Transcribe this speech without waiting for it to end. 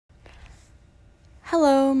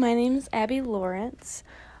Hello, my name is Abby Lawrence.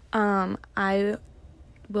 I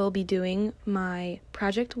will be doing my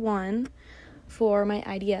Project 1 for my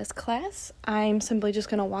IDS class. I'm simply just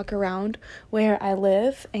going to walk around where I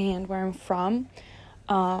live and where I'm from,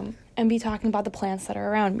 and be talking about the plants that are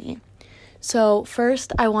around me. So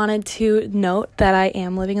first, I wanted to note that I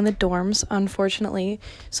am living in the dorms, unfortunately,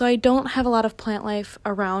 so I don't have a lot of plant life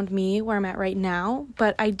around me where I'm at right now,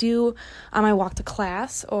 but I do on my walk to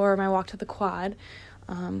class or my walk to the quad.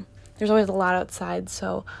 There's always a lot outside,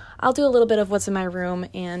 so I'll do a little bit of what's in my room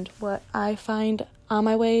and what I find on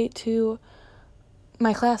my way to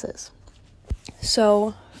my classes.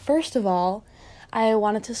 So first of all, I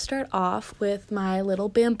wanted to start off with my little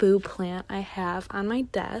bamboo plant I have on my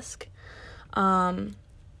desk.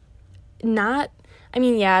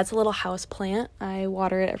 It's a little house plant. I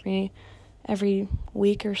water it every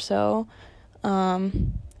week or so.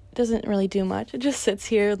 It doesn't really do much. It just sits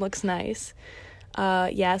here and looks nice.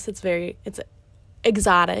 Yes, it's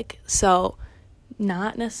exotic, so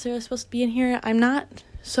not necessarily supposed to be in here. I'm not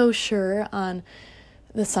so sure on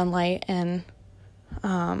the sunlight and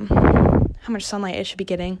how much sunlight it should be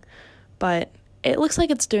getting, but it looks like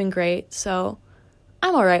it's doing great, so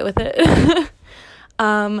I'm all right with it.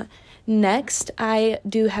 Next, I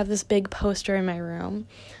do have this big poster in my room,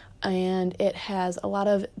 and it has a lot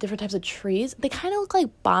of different types of trees. They kind of look like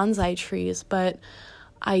bonsai trees, but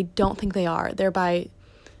I don't think they are. They're by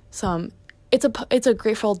it's a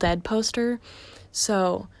Grateful Dead poster,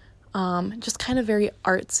 so just kind of very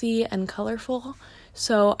artsy and colorful.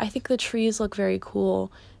 So I think the trees look very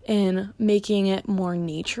cool in making it more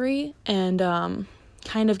naturey and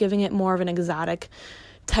kind of giving it more of an exotic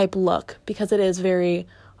type look, because it is very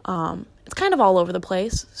it's kind of all over the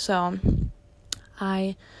place. So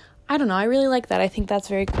I don't know, I really like that. I think that's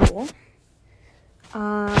very cool.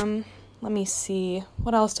 Let me see,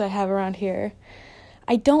 what else do I have around here?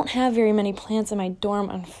 I don't have very many plants in my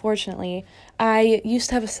dorm, unfortunately. I used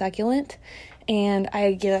to have a succulent, and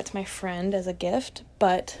I gave that to my friend as a gift,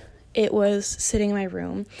 but it was sitting in my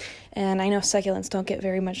room, and I know succulents don't get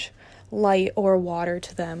very much light or water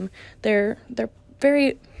to them. They're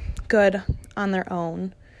very good on their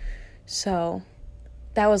own, so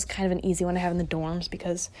that was kind of an easy one to have in the dorms,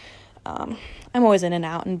 because I'm always in and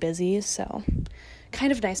out and busy, so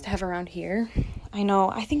kind of nice to have around here.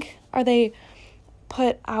 Are they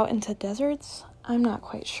put out into deserts? I'm not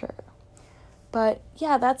quite sure. But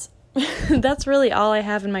yeah, that's that's really all I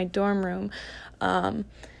have in my dorm room. Now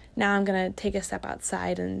I'm gonna take a step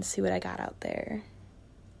outside and see what I got out there.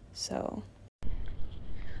 So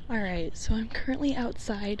alright, so I'm currently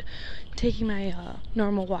outside taking my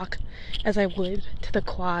normal walk as I would to the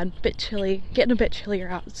quad. Bit chilly, getting a bit chillier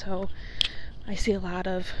out, so I see a lot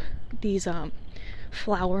of these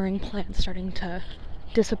flowering plants starting to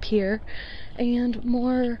disappear and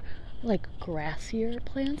more like grassier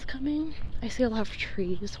plants coming. I see a lot of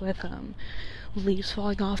trees with leaves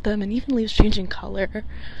falling off them and even leaves changing color.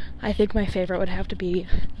 I think my favorite would have to be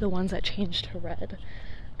the ones that change to red,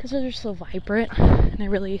 because they're so vibrant and I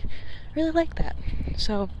really like that.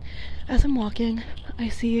 So as I'm walking, I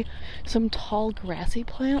see some tall grassy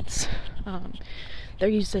plants. They're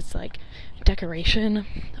used as like decoration.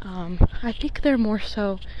 I think they're more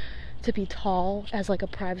so to be tall as like a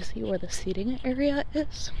privacy where the seating area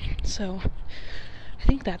is. So I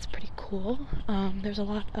think that's pretty cool. There's a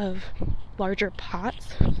lot of larger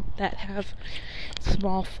pots that have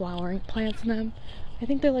small flowering plants in them. I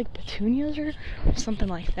think they're like petunias or something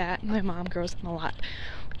like that. My mom grows them a lot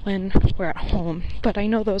when we're at home, but I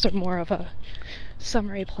know those are more of a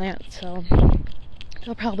summery plant, so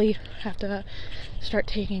I'll probably have to start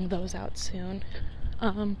taking those out soon.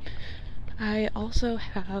 I also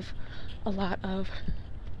have a lot of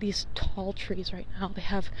these tall trees right now. They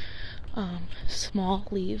have small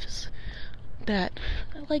leaves that,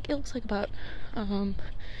 like, it looks like about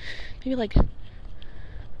maybe like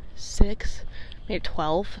 6, maybe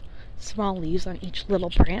 12 small leaves on each little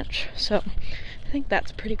branch. So I think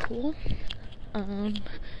that's pretty cool.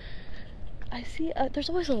 I see there's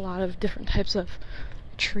always a lot of different types of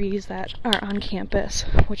trees that are on campus,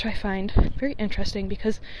 which I find very interesting,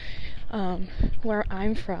 because where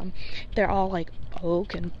I'm from, they're all like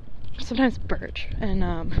oak and sometimes birch and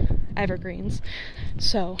evergreens.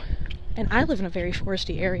 So, and I live in a very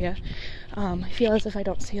foresty area. I feel as if I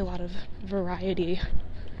don't see a lot of variety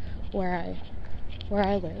where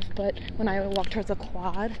I live, but when I walk towards the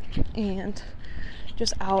quad and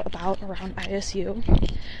just out about around ISU,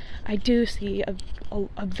 I do see a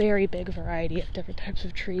very big variety of different types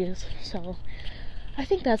of trees. So I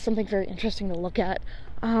think that's something very interesting to look at.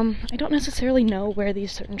 I don't necessarily know where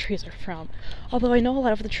these certain trees are from, although I know a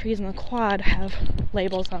lot of the trees in the quad have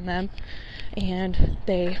labels on them, and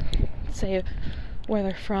they say where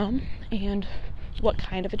they're from and what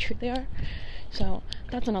kind of a tree they are. So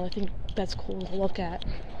that's another thing that's cool to look at.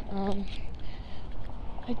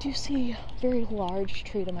 I do see a very large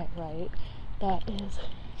tree to my right that is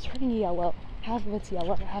turning yellow. Half of it's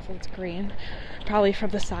yellow, half of it's green, probably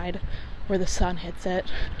from the side where the sun hits it,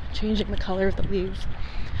 changing the color of the leaves.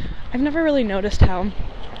 I've never really noticed how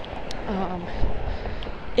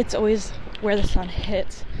it's always where the sun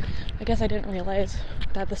hits. I guess I didn't realize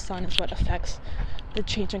that the sun is what affects the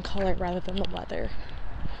change in color rather than the weather.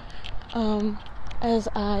 As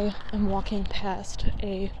I am walking past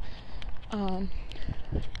a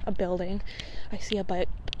building, I see a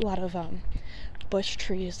lot of bush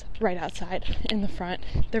trees right outside in the front.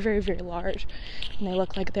 They're very, very large, and they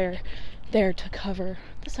look like they're there to cover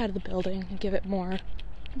the side of the building and give it more,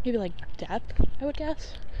 maybe like depth, I would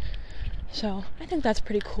guess. So I think that's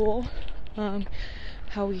pretty cool,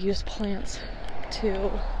 how we use plants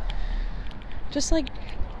to just like,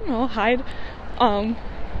 hide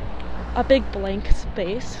a big blank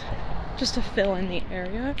space just to fill in the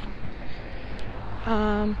area.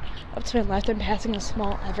 Up to my left, I'm passing a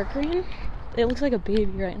small evergreen. It looks like a baby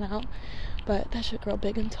right now, but that should grow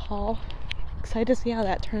big and tall. Excited to see how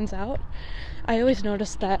that turns out. I always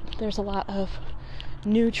notice that there's a lot of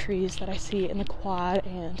new trees that I see in the quad,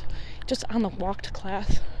 and just on the walk to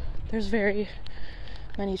class, there's very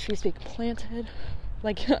many trees being planted.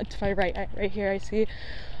 Like to my right here, I see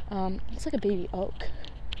looks like a baby oak.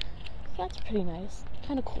 So that's pretty nice.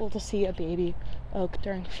 Kind of cool to see a baby oak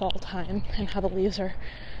during fall time and how the leaves are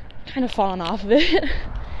kind of falling off of it.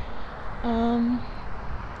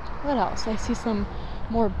 What else? I see some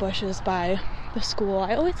more bushes by the school.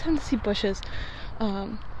 I always tend to see bushes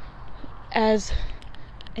as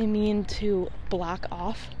a mean to block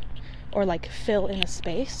off or like fill in a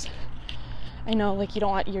space. I know, like, you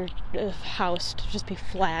don't want your house to just be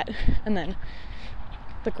flat and then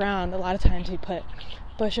the ground. A lot of times you put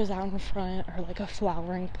bushes out in front or like a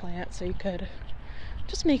flowering plant so you could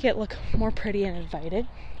just make it look more pretty and inviting.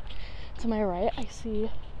 To my right, I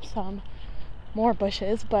see some more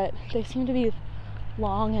bushes, but they seem to be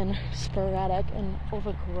long and sporadic and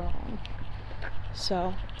overgrown.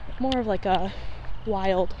 So more of like a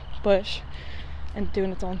wild bush and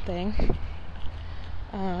doing its own thing.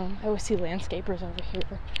 I always see landscapers over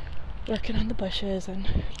here working on the bushes and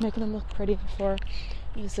making them look pretty for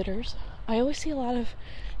visitors. I always see a lot of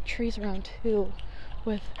trees around too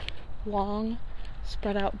with long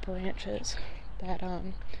spread out branches that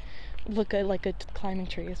look good, like good climbing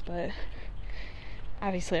trees, but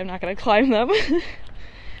obviously I'm not going to climb them.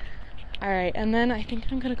 Alright, and then I think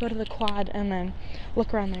I'm going to go to the quad and then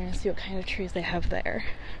look around there and see what kind of trees they have there.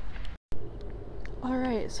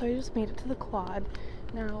 Alright, so I just made it to the quad.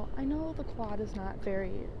 Now, I know the quad is not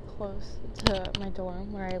very close to my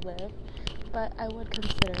dorm where I live, but I would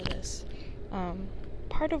consider this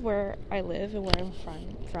part of where I live and where I'm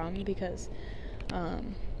from because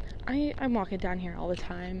I'm walking down here all the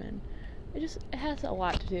time, and it has a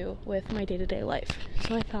lot to do with my day-to-day life.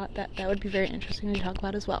 So I thought that would be very interesting to talk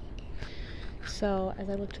about as well. So as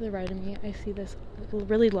I look to the right of me, I see this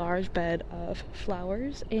really large bed of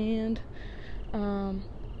flowers and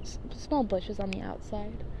small bushes on the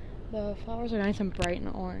outside. The flowers are nice and bright and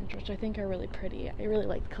orange, which I think are really pretty. I really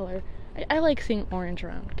like the color. I like seeing orange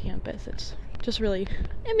around campus. It's just really,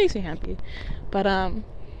 it makes me happy. But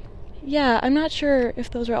yeah, I'm not sure if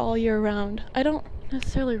those are all year round. I don't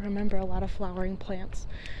necessarily remember a lot of flowering plants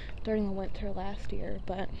during the winter last year,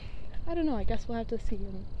 but I don't know. I guess we'll have to see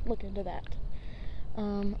and look into that.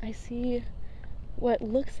 I see what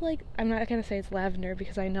looks like, I'm not going to say it's lavender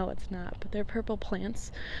because I know it's not, but they're purple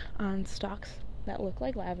plants on stalks that look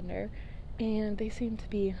like lavender, and they seem to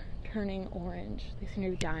be turning orange. They seem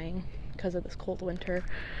to be dying because of this cold winter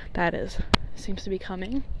that seems to be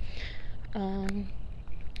coming.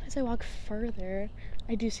 As I walk further,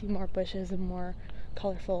 I do see more bushes and more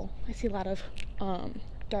colorful. I see a lot of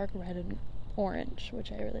dark red and orange,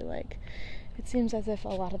 which I really like. It seems as if a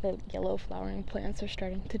lot of the yellow flowering plants are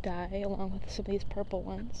starting to die along with some of these purple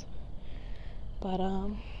ones. But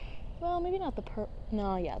well, maybe not the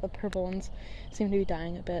the purple ones seem to be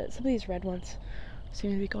dying a bit. Some of these red ones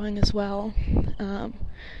seem to be going as well.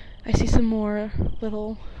 I see some more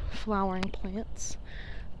little flowering plants.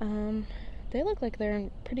 They look like they're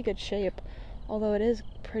in pretty good shape, although it is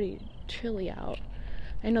pretty chilly out.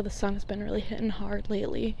 I know the sun has been really hitting hard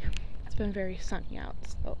lately. It's been very sunny out,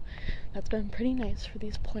 so that's been pretty nice for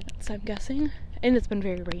these plants, I'm guessing. and it's been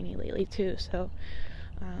very rainy lately too, so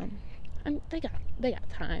they got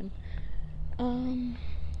time.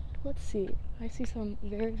 Let's see. I see some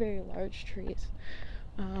very, very large trees.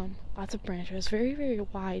 Lots of branches, very, very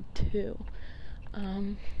wide too.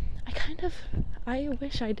 I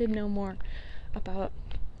wish I did know more about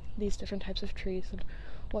these different types of trees and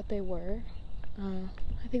what they were.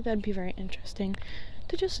 I think that'd be very interesting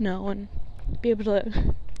to just know and be able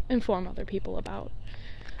to inform other people about.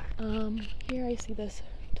 Here I see this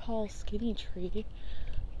tall, skinny tree.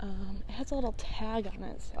 It has a little tag on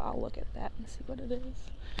it, so I'll look at that and see what it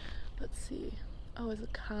is. Let's see. Oh, is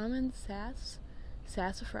it common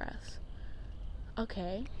sassafras?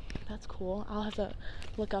 Okay, that's cool. I'll have to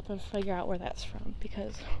look up and figure out where that's from,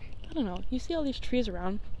 because I don't know. You see all these trees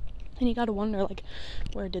around, and you gotta wonder, like,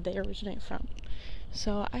 where did they originate from?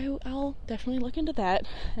 So I'll definitely look into that,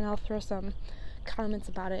 and I'll throw some comments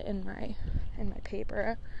about it in my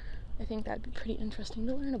paper. I think that'd be pretty interesting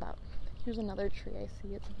to learn about. Here's another tree I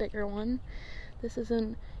see. It's a bigger one. This is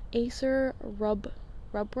an Acer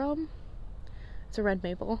rubrum. It's a red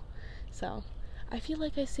maple. So I feel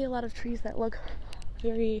like I see a lot of trees that look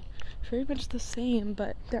very, very much the same,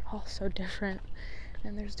 but they're all so different.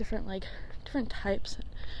 And there's different types.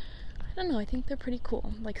 I don't know, I think they're pretty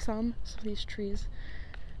cool. Like some of these trees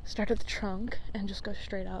start at the trunk and just go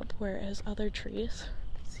straight up, whereas other trees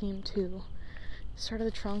seem to start at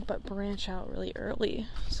the trunk but branch out really early.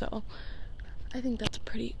 So I think that's a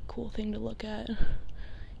pretty cool thing to look at.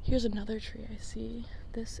 Here's another tree I see.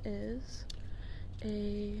 This is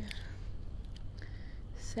a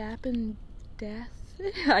saponaceae.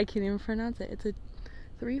 I can't even pronounce it. It's a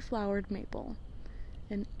 3-flowered maple,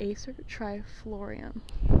 an Acer triflorium.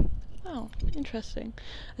 Wow, interesting.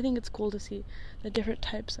 I think it's cool to see the different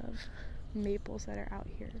types of maples that are out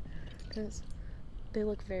here, because they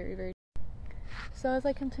look very, very. So as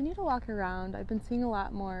I continue to walk around, I've been seeing a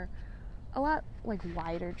lot like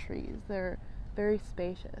wider trees. They're very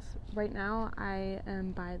spacious. Right now I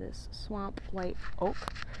am by this swamp white oak.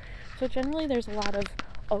 So generally there's a lot of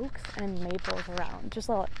oaks and maples around,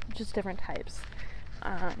 just different types.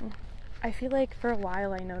 I feel like for a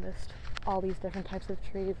while I noticed all these different types of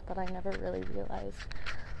trees, but I never really realized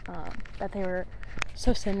that they were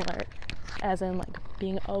so similar, as in like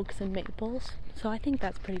being oaks and maples. So I think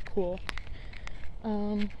that's pretty cool.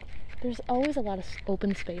 There's always a lot of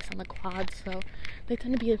open space on the quads, so they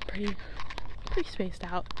tend to be pretty spaced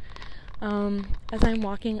out. As I'm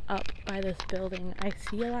walking up by this building, I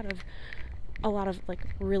see a lot of like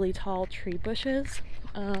really tall tree bushes.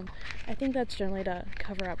 I think that's generally to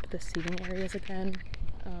cover up the seating areas again,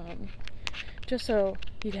 just so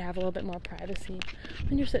you can have a little bit more privacy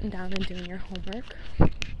when you're sitting down and doing your homework.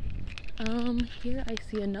 Here I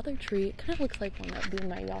see another tree. It kind of looks like one that would be in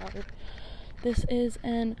my yard. This is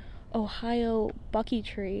an Ohio bucky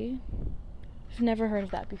tree. I've never heard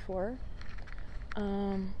of that before.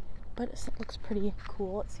 But it looks pretty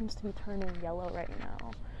cool. It seems to be turning yellow right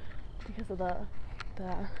now because of the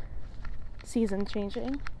season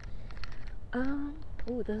changing.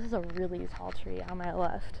 Ooh, this is a really tall tree on my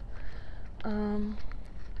left.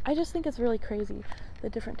 I just think it's really crazy, the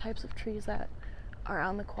different types of trees that are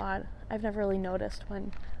on the quad. I've never really noticed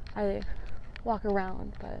when I walk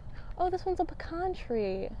around, but oh, this one's a pecan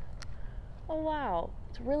tree. Oh wow,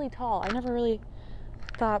 it's really tall. I never really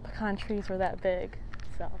thought pecan trees were that big,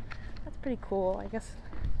 so that's pretty cool. I guess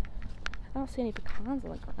I don't see any pecans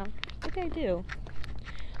on the ground. I think I do.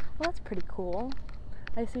 Well, that's pretty cool.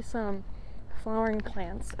 I see some flowering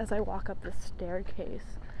plants as I walk up this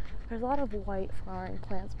staircase. There's a lot of white flowering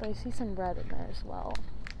plants, but I see some red in there as well.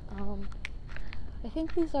 I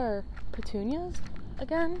think these are petunias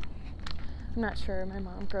again. I'm not sure. My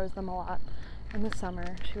mom grows them a lot in the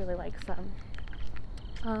summer. She really likes them.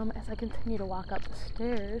 As I continue to walk up the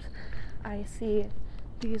stairs, I see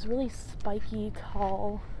these really spiky,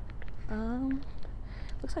 tall,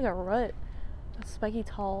 looks like a root, a spiky,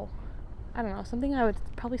 tall, I don't know, something I would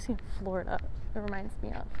probably see in Florida, it reminds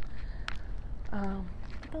me of.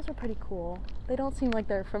 But those are pretty cool. They don't seem like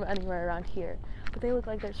they're from anywhere around here, but they look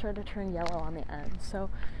like they're starting to turn yellow on the end.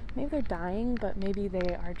 So maybe they're dying, but maybe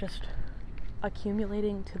they are just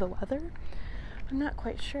accumulating to the weather. I'm not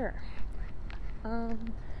quite sure.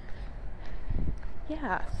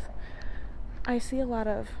 Yes. I see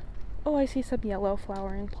I see some yellow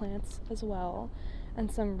flowering plants as well,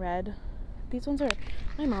 and some red. These ones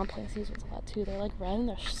my mom plants these ones a lot too. They're like red and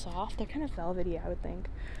they're soft. They're kind of velvety, I would think,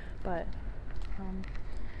 but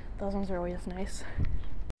those ones are always nice.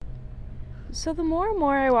 So the more and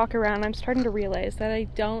more I walk around, I'm starting to realize that I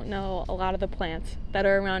don't know a lot of the plants that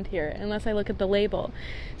are around here unless I look at the label.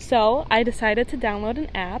 So I decided to download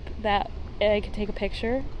an app that I could take a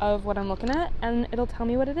picture of what I'm looking at, and it'll tell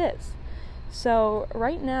me what it is. So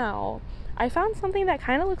right now, I found something that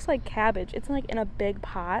kind of looks like cabbage. It's like in a big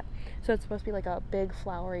pot, so it's supposed to be like a big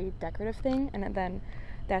flowery decorative thing, and then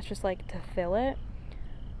that's just like to fill it.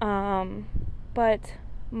 But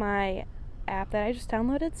my app that I just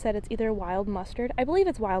downloaded said it's either wild mustard. I believe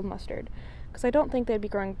it's wild mustard, because I don't think they'd be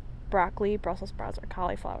growing broccoli, Brussels sprouts, or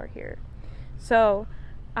cauliflower here. So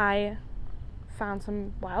I found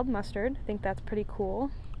some wild mustard. I think that's pretty cool.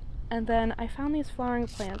 And then I found these flowering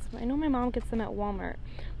plants. I know my mom gets them at Walmart,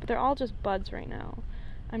 but they're all just buds right now.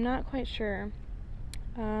 I'm not quite sure.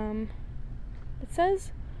 It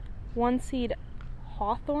says one seed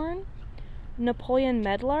hawthorn, Napoleon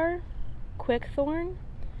medlar, quickthorn.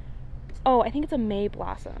 Oh, I think it's a May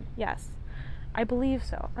blossom. Yes, I believe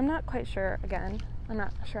so. I'm not quite sure. Again, I'm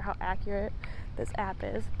not sure how accurate this app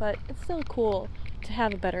is, but it's still cool to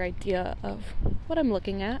have a better idea of what I'm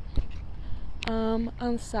looking at. On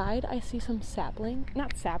the side, I see some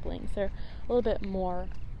not saplings, they're a little bit more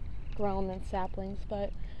grown than saplings,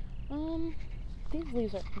 but these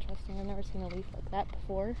leaves are interesting. I've never seen a leaf like that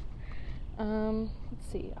before. Let's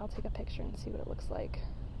see, I'll take a picture and see what it looks like.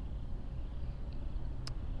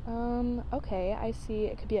 Okay, I see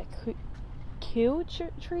it could be a Q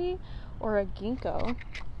tree or a ginkgo.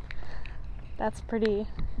 That's pretty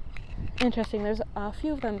interesting. There's a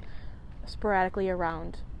few of them sporadically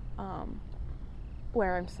around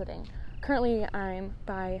where I'm sitting. Currently, I'm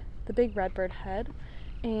by the big redbird head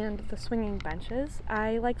and the swinging benches.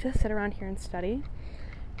 I like to sit around here and study,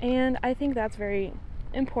 and I think that's very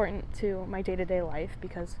important to my day-to-day life,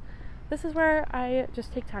 because this is where I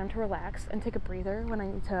just take time to relax and take a breather when I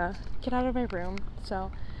need to get out of my room.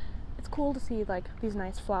 So it's cool to see like these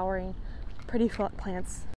nice flowering, pretty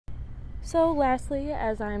plants. So lastly,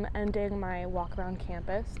 as I'm ending my walk around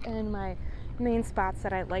campus and my main spots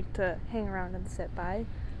that I like to hang around and sit by,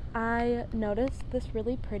 I noticed this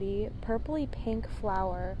really pretty purpley pink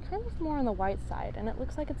flower, kind of more on the white side, and it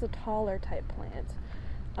looks like it's a taller type plant.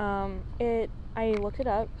 I looked it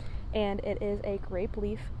up, and it is a grape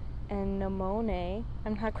leaf anemone.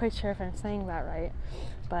 I'm not quite sure if I'm saying that right,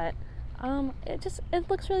 but it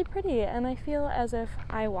looks really pretty, and I feel as if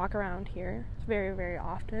I walk around here very, very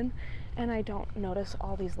often, and I don't notice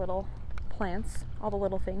all these little plants, all the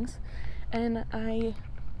little things, and I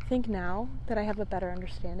think now that I have a better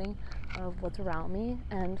understanding of what's around me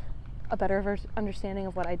and a better understanding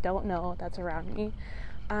of what I don't know that's around me,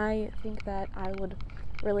 I think that I would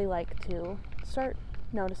really like to start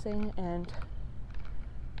noticing and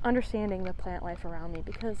understanding the plant life around me,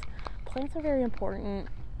 because plants are very important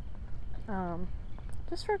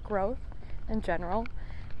just for growth in general,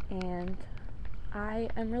 and I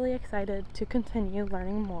am really excited to continue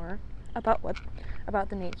learning more about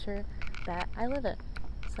the nature that I live in.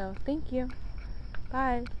 So thank you.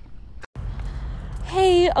 Bye.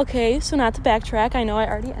 Hey, okay, so not to backtrack, I know I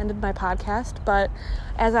already ended my podcast, but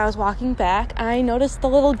as I was walking back, I noticed the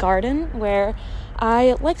little garden where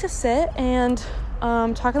I like to sit and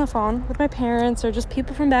talk on the phone with my parents or just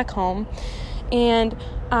people from back home. And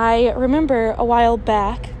I remember a while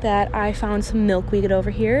back that I found some milkweed over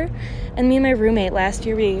here, and me and my roommate last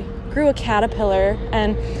year, we grew a caterpillar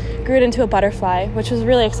and grew it into a butterfly, which was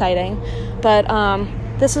really exciting. But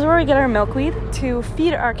this is where we get our milkweed to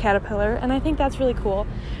feed our caterpillar, and I think that's really cool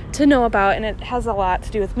to know about, and it has a lot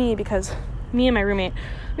to do with me, because me and my roommate,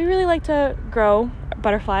 we really like to grow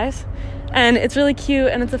butterflies, and it's really cute,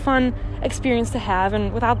 and it's a fun experience to have,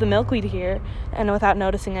 and without the milkweed here, and without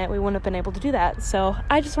noticing it, we wouldn't have been able to do that. So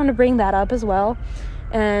I just want to bring that up as well,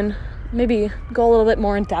 and maybe go a little bit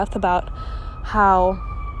more in depth about how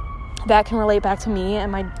that can relate back to me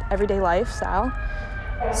and my everyday lifestyle.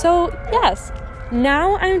 So yes,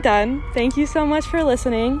 now I'm done. Thank you so much for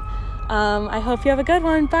listening. I hope you have a good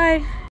one. Bye.